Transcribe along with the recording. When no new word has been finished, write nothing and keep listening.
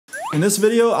In this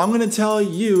video, I'm gonna tell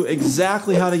you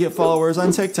exactly how to get followers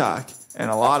on TikTok.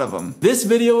 And a lot of them. This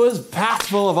video is packed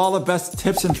full of all the best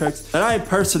tips and tricks that I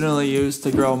personally use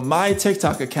to grow my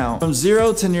TikTok account from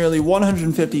 0 to nearly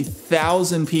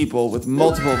 150,000 people with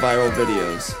multiple viral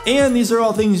videos. And these are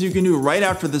all things you can do right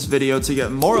after this video to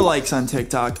get more likes on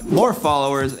TikTok, more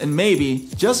followers, and maybe,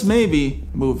 just maybe,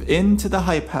 move into the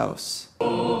hype house.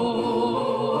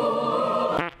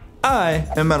 I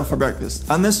am Metal for Breakfast.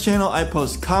 On this channel, I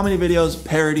post comedy videos,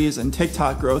 parodies, and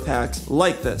TikTok growth hacks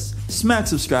like this. Smack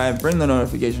subscribe, ring the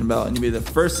notification bell, and you'll be the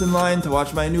first in line to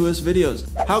watch my newest videos.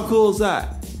 How cool is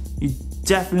that? You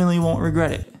definitely won't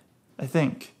regret it, I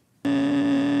think.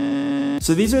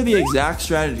 So these are the exact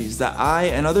strategies that I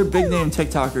and other big name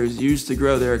TikTokers use to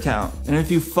grow their account. And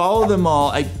if you follow them all,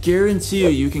 I guarantee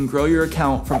you can grow your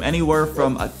account from anywhere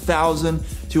from 1,000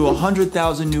 to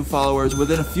 100,000 new followers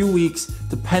within a few weeks,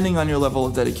 depending on your level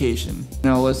of dedication.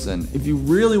 Now listen, if you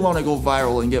really want to go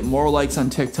viral and get more likes on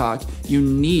TikTok, you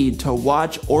need to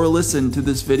watch or listen to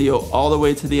this video all the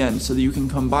way to the end so that you can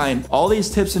combine all these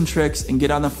tips and tricks and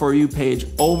get on the For You page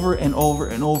over and over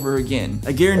and over again.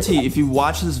 I guarantee if you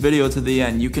watch this video to the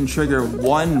end, you can trigger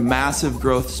one massive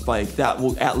growth spike that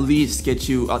will at least get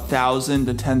you 1,000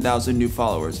 to 10,000 new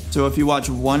followers. So if you watch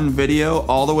one video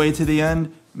all the way to the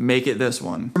end, make it this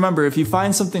one. Remember, if you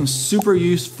find something super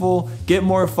useful, get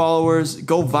more followers,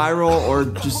 go viral, or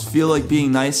just feel like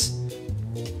being nice,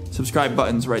 subscribe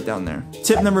button's right down there.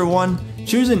 Tip number 1,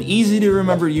 choose an easy to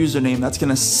remember username that's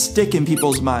gonna stick in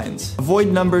people's minds. Avoid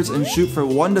numbers and shoot for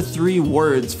 1 to 3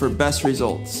 words for best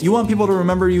results. You want people to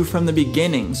remember you from the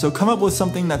beginning, so come up with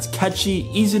something that's catchy,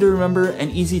 easy to remember,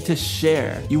 and easy to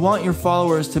share. You want your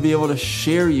followers to be able to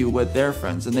share you with their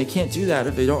friends, and they can't do that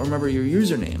if they don't remember your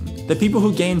username. The people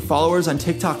who gain followers on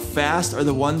TikTok fast are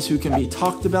the ones who can be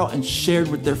talked about and shared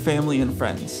with their family and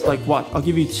friends. Like what? I'll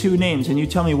give you 2 names and you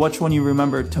tell me which one you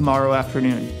remember tomorrow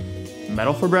afternoon.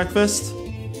 Metal for Breakfast,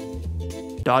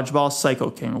 Dodgeball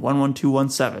Psycho King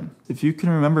 11217. If you can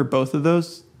remember both of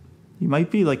those, you might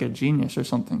be like a genius or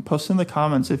something. Post in the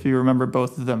comments if you remember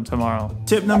both of them tomorrow.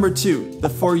 Tip number 2, the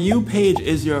For You page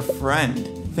is your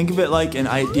friend. Think of it like an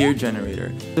idea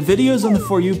generator. The videos on the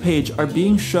For You page are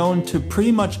being shown to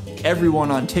pretty much everyone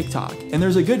on TikTok, and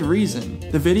there's a good reason.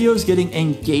 The video is getting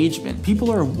engagement. People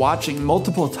are watching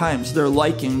multiple times. They're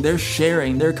liking, they're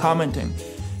sharing, they're commenting.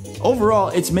 Overall,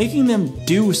 it's making them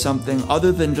do something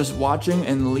other than just watching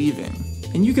and leaving.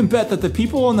 And you can bet that the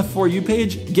people on the For You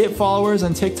page get followers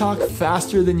on TikTok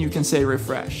faster than you can say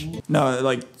refresh. No,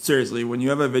 like seriously, when you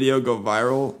have a video go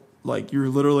viral, like you're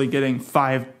literally getting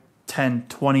 5, 10,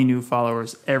 20 new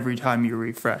followers every time you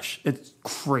refresh. It's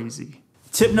crazy.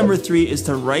 Tip number 3 is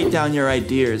to write down your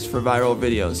ideas for viral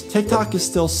videos. TikTok is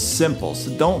still simple,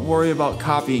 so don't worry about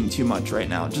copying too much right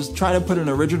now. Just try to put an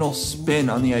original spin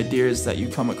on the ideas that you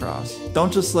come across.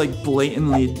 Don't just like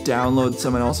blatantly download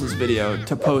someone else's video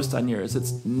to post on yours.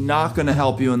 It's not gonna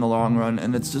help you in the long run,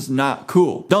 and it's just not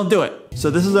cool. Don't do it. So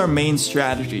this is our main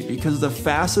strategy, because the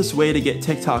fastest way to get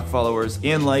TikTok followers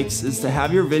and likes is to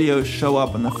have your videos show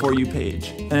up on the For You page.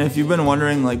 And if you've been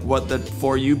wondering like what the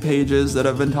For You page is that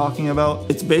I've been talking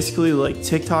about, it's basically like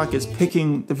TikTok is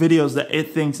picking the videos that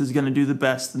it thinks is gonna do the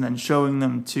best and then showing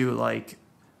them to like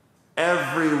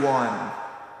everyone.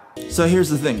 So here's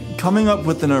the thing, coming up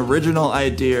with an original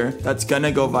idea that's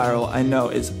gonna go viral, I know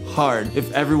is hard.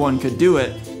 If everyone could do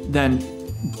it, then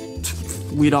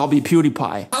we'd all be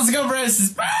PewDiePie. Let's go,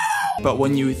 Braces. But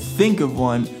when you think of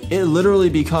one, it literally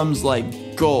becomes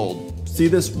like gold. See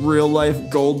this real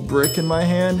life gold brick in my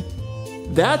hand?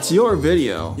 That's your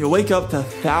video. You'll wake up to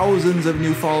thousands of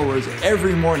new followers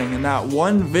every morning, and that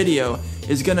one video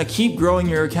is gonna keep growing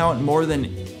your account more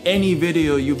than any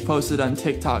video you've posted on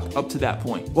TikTok up to that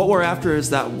point. What we're after is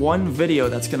that one video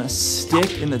that's gonna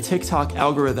stick in the TikTok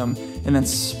algorithm and then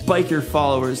spike your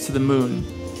followers to the moon.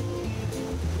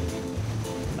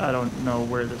 I don't know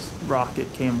where this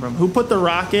rocket came from. Who put the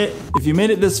rocket? If you made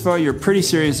it this far, you're pretty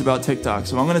serious about TikTok.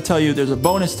 So I'm gonna tell you there's a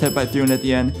bonus tip I threw in at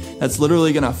the end that's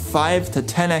literally gonna 5 to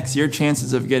 10x your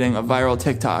chances of getting a viral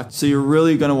TikTok. So you're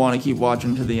really gonna wanna keep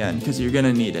watching to the end because you're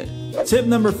gonna need it. Tip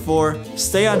number 4,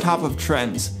 stay on top of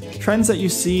trends. Trends that you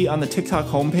see on the TikTok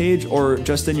homepage or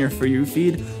just in your For You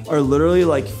feed are literally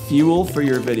like fuel for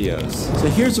your videos. So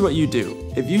here's what you do.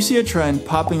 If you see a trend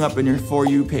popping up in your For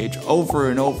You page over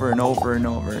and over and over and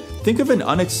over, think of an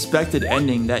unexpected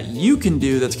ending that you can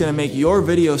do that's gonna make your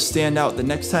video stand out the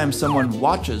next time someone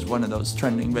watches one of those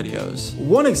trending videos.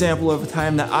 One example of a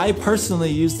time that I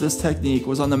personally used this technique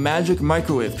was on the magic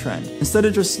microwave trend. Instead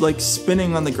of just like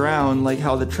spinning on the ground like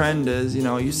how the trend is, you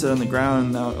know, you sit on the ground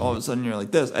and now all of a sudden you're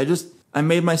like this, I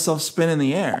made myself spin in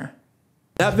the air.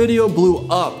 That video blew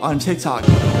up on TikTok.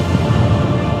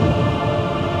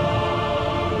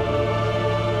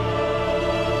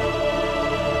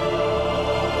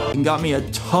 And got me a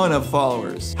ton of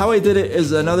followers. How I did it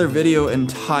is another video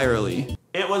entirely.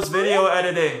 It was video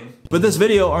editing. But this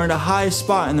video earned a high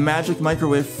spot in the Magic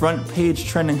Microwave front page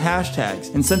trending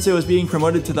hashtags. And since it was being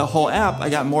promoted to the whole app, I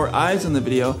got more eyes on the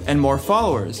video and more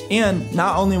followers. And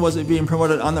not only was it being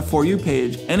promoted on the For You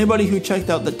page, anybody who checked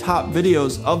out the top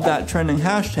videos of that trending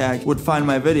hashtag would find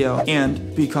my video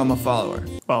and become a follower.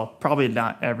 Well, probably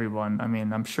not everyone. I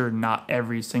mean, I'm sure not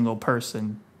every single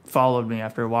person followed me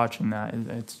after watching that.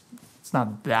 It's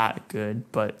not that good,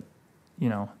 but you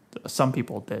know, some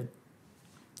people did.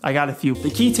 I got a few.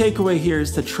 The key takeaway here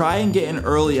is to try and get in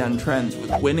early on trends with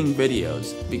winning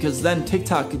videos, because then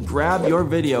TikTok could grab your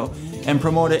video and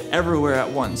promote it everywhere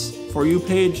at once. For You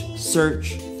page,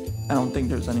 search, I don't think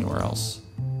there's anywhere else.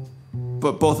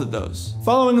 But both of those.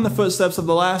 Following in the footsteps of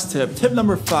the last tip, tip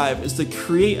number 5 is to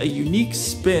create a unique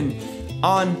spin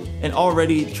on an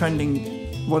already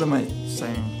trending, what am I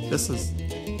saying? Is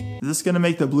this gonna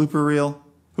make the blooper reel?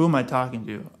 Who am I talking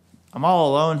to? I'm all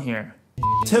alone here.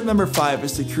 Tip number 5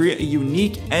 is to create a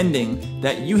unique ending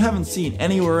that you haven't seen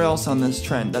anywhere else on this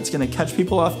trend that's gonna catch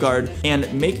people off guard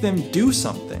and make them do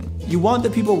something. You want the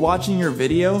people watching your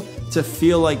video to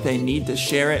feel like they need to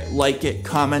share it, like it,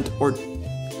 comment, or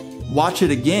watch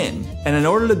it again. And in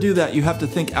order to do that, you have to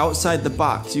think outside the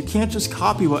box. You can't just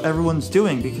copy what everyone's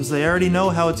doing because they already know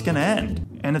how it's gonna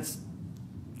end. And it's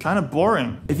kind of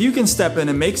boring. If you can step in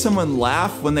and make someone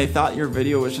laugh when they thought your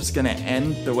video was just gonna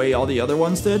end the way all the other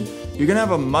ones did, you're gonna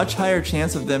have a much higher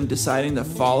chance of them deciding to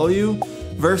follow you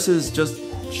versus just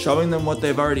showing them what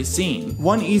they've already seen.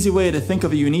 One easy way to think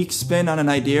of a unique spin on an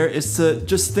idea is to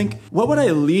just think, what would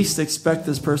I least expect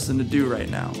this person to do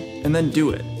right now? And then do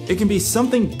it. It can be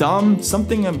something dumb,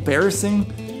 something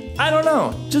embarrassing, I don't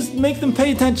know, just make them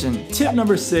pay attention. Tip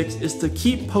number 6 is to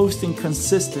keep posting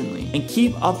consistently and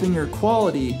keep upping your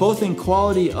quality, both in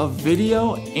quality of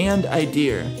video and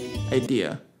idea.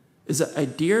 Is it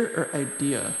idea or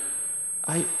idea?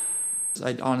 I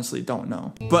honestly don't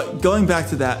know. But going back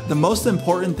to that, the most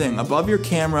important thing above your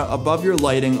camera, above your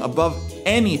lighting, above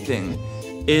anything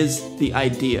is the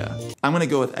idea. I'm gonna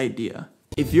go with idea.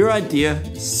 If your idea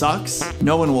sucks,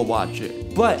 no one will watch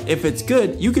it. But if it's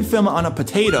good, you can film it on a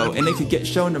potato and it could get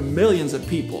shown to millions of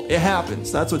people. It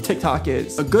happens. That's what TikTok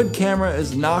is. A good camera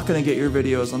is not gonna get your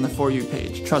videos on the For You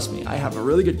page. Trust me, I have a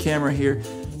really good camera here.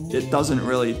 It doesn't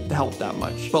really help that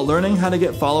much. But learning how to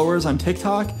get followers on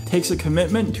TikTok takes a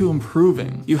commitment to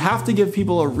improving. You have to give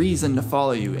people a reason to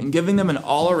follow you, and giving them an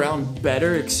all-around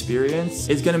better experience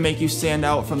is gonna make you stand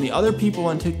out from the other people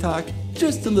on TikTok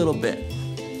just a little bit.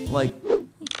 Like,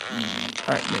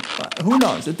 alright, who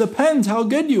knows? It depends how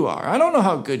good you are. I don't know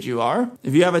how good you are.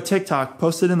 If you have a TikTok,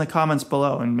 post it in the comments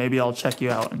below and maybe I'll check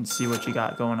you out and see what you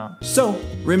got going on. So,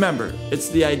 remember, it's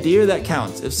the idea that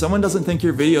counts. If someone doesn't think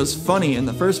your video's funny in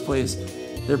the first place,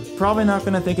 they're probably not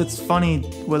gonna think it's funny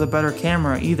with a better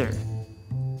camera either.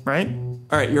 Right?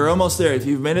 Alright, you're almost there. If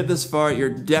you've made it this far, you're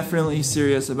definitely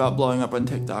serious about blowing up on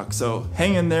TikTok. So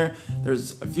hang in there.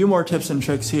 There's a few more tips and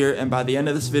tricks here, and by the end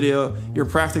of this video, you're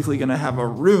practically gonna have a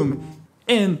room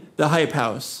in the hype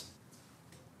house.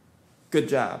 Good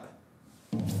job.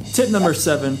 Tip number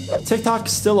 7,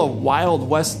 TikTok's still a Wild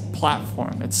West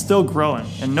platform. It's still growing,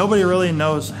 and nobody really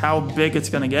knows how big it's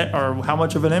gonna get or how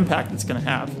much of an impact it's gonna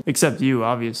have. Except you,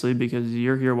 obviously, because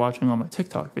you're here watching all my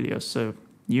TikTok videos, so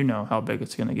you know how big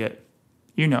it's gonna get.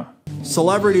 You know.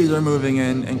 Celebrities are moving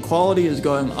in and quality is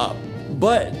going up.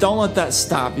 But don't let that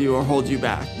stop you or hold you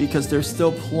back, because there's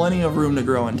still plenty of room to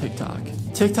grow on TikTok.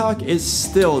 TikTok is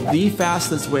still the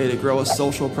fastest way to grow a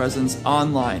social presence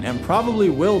online, and probably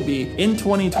will be in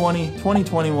 2020,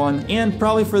 2021, and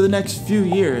probably for the next few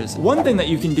years. One thing that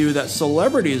you can do that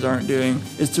celebrities aren't doing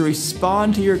is to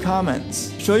respond to your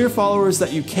comments. Show your followers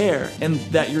that you care and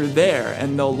that you're there,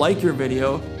 and they'll like your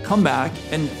video, come back,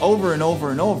 and over and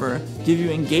over and over, give you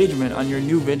engagement on your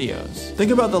new videos.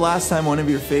 Think about the last time one of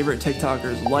your favorite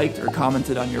TikTokers liked or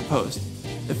commented on your post.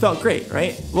 It felt great,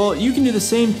 right? Well, you can do the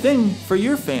same thing for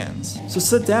your fans. So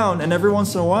sit down and every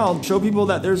once in a while, show people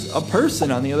that there's a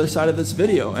person on the other side of this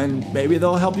video, and maybe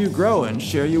they'll help you grow and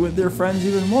share you with their friends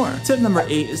even more. Tip number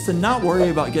 8 is to not worry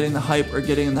about getting the hype or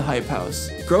getting in the hype house.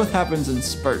 Growth happens in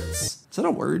spurts. Is that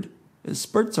a word? Is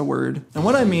spurt's a word? And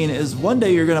what I mean is one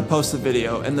day you're gonna post a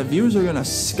video and the views are gonna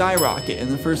skyrocket in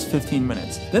the first 15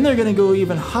 minutes. Then they're gonna go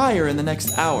even higher in the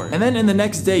next hour. And then in the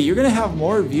next day, you're gonna have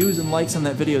more views and likes on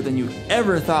that video than you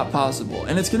ever thought possible.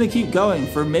 And it's gonna keep going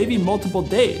for maybe multiple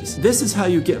days. This is how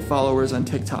you get followers on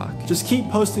TikTok. Just keep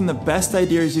posting the best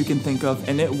ideas you can think of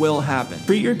and it will happen.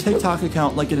 Treat your TikTok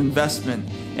account like an investment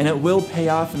and it will pay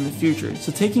off in the future.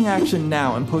 So taking action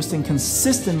now and posting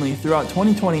consistently throughout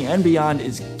 2020 and beyond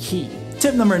is key.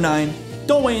 Tip number 9,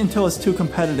 don't wait until it's too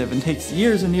competitive and takes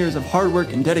years and years of hard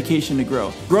work and dedication to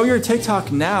grow. Grow your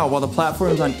TikTok now while the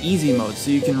platform's on easy mode so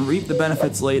you can reap the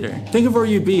benefits later. Think of where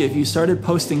you'd be if you started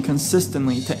posting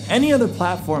consistently to any other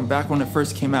platform back when it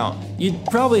first came out. You'd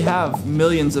probably have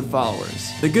millions of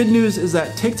followers. The good news is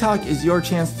that TikTok is your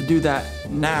chance to do that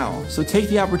now. So take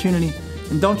the opportunity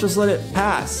and don't just let it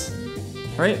pass.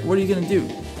 All right, what are you gonna do?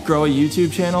 Grow a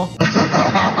YouTube channel?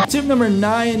 Tip number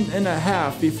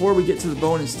 9.5 before we get to the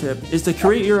bonus tip is to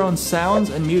create your own sounds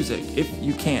and music if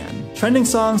you can. Trending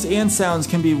songs and sounds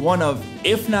can be one of,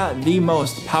 if not the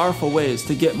most powerful ways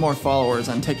to get more followers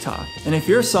on TikTok. And if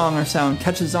your song or sound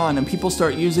catches on and people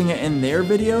start using it in their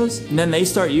videos, and then they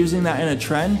start using that in a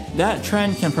trend, that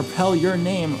trend can propel your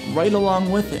name right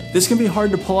along with it. This can be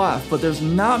hard to pull off, but there's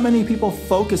not many people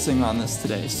focusing on this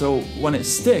today. So when it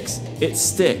sticks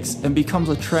and becomes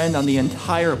a trend on the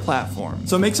entire platform.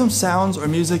 So make some sounds or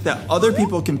music that other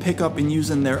people can pick up and use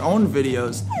in their own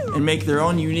videos and make their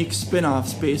own unique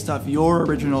spin-offs based off your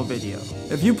original video.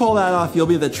 If you pull that off, you'll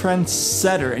be the trend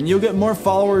setter and you'll get more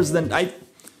followers than I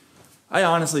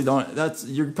honestly don't.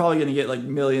 You're probably gonna get like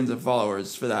millions of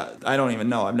followers for that. I don't even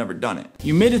know, I've never done it.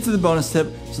 You made it to the bonus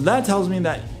tip, so that tells me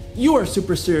that you are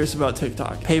super serious about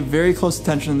TikTok. Pay very close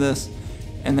attention to this,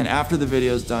 and then after the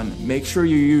video is done, make sure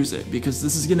you use it because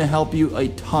this is gonna help you a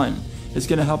ton. It's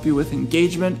gonna help you with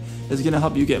engagement, it's gonna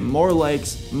help you get more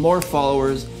likes, more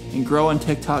followers, and grow on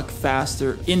TikTok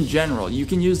faster in general. You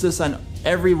can use this on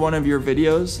every one of your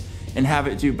videos and have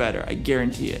it do better, I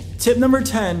guarantee it. Tip number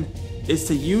 10 is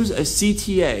to use a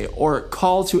CTA or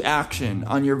call to action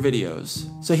on your videos.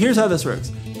 So here's how this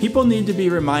works. People need to be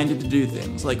reminded to do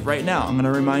things. Like right now, I'm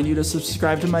gonna remind you to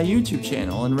subscribe to my YouTube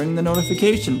channel and ring the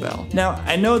notification bell. Now,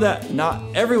 I know that not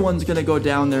everyone's gonna go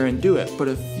down there and do it, but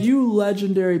a few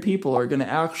legendary people are gonna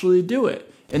actually do it.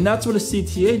 And that's what a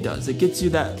CTA does. It gets you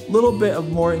that little bit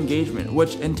of more engagement,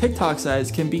 which in TikTok's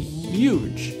eyes can be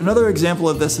huge. Another example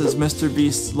of this is Mr.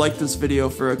 Beast's like this video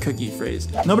for a cookie phrase.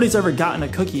 Nobody's ever gotten a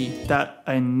cookie that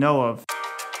I know of.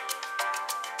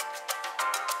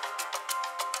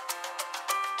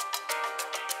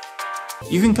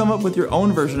 You can come up with your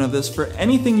own version of this for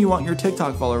anything you want your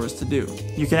TikTok followers to do.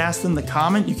 You can ask them to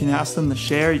comment, you can ask them to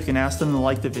share, you can ask them to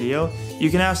like the video, you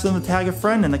can ask them to tag a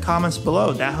friend in the comments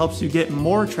below. That helps you get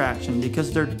more traction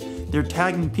because they're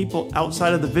tagging people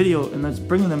outside of the video and that's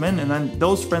bringing them in, and then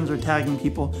those friends are tagging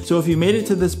people. So if you made it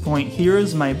to this point, here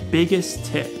is my biggest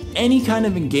tip. Any kind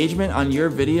of engagement on your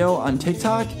video on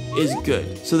TikTok is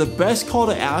good. So the best call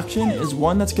to action is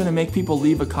one that's gonna make people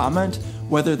leave a comment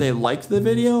whether they liked the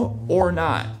video or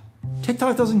not.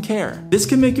 TikTok doesn't care. This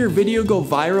can make your video go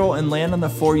viral and land on the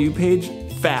For You page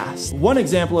fast. One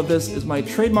example of this is my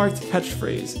trademarked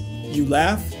catchphrase, you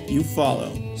laugh, you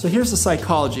follow. So here's the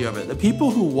psychology of it. The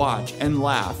people who watch and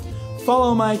laugh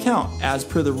follow my account as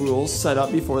per the rules set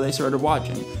up before they started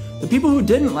watching. The people who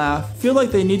didn't laugh feel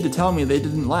like they need to tell me they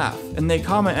didn't laugh, and they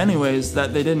comment anyways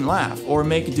that they didn't laugh, or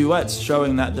make duets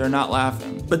showing that they're not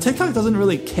laughing. But TikTok doesn't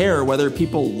really care whether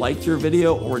people liked your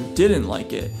video or didn't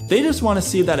like it. They just want to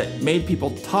see that it made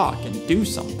people talk and do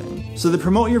something. So they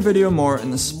promote your video more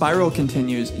and the spiral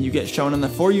continues and you get shown on the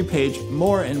For You page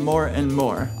more and more and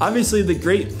more. Obviously the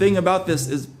great thing about this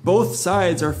is both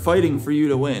sides are fighting for you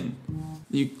to win.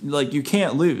 You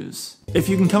can't lose. If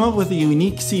you can come up with a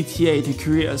unique CTA to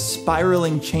create a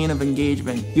spiraling chain of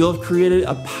engagement, you'll have created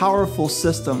a powerful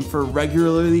system for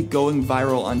regularly going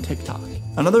viral on TikTok.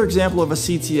 Another example of a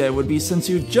CTA would be, since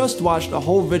you just watched a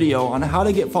whole video on how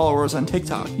to get followers on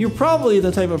TikTok, you're probably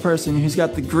the type of person who's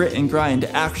got the grit and grind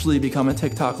to actually become a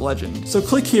TikTok legend. So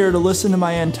click here to listen to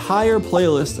my entire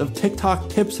playlist of TikTok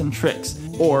tips and tricks.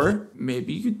 Or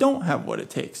maybe you don't have what it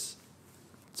takes.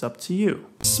 It's up to you.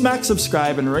 Smack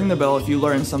subscribe and ring the bell if you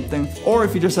learned something, or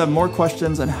if you just have more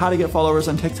questions on how to get followers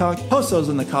on TikTok, post those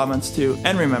in the comments too.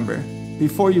 And remember,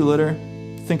 before you litter,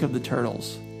 think of the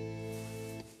turtles.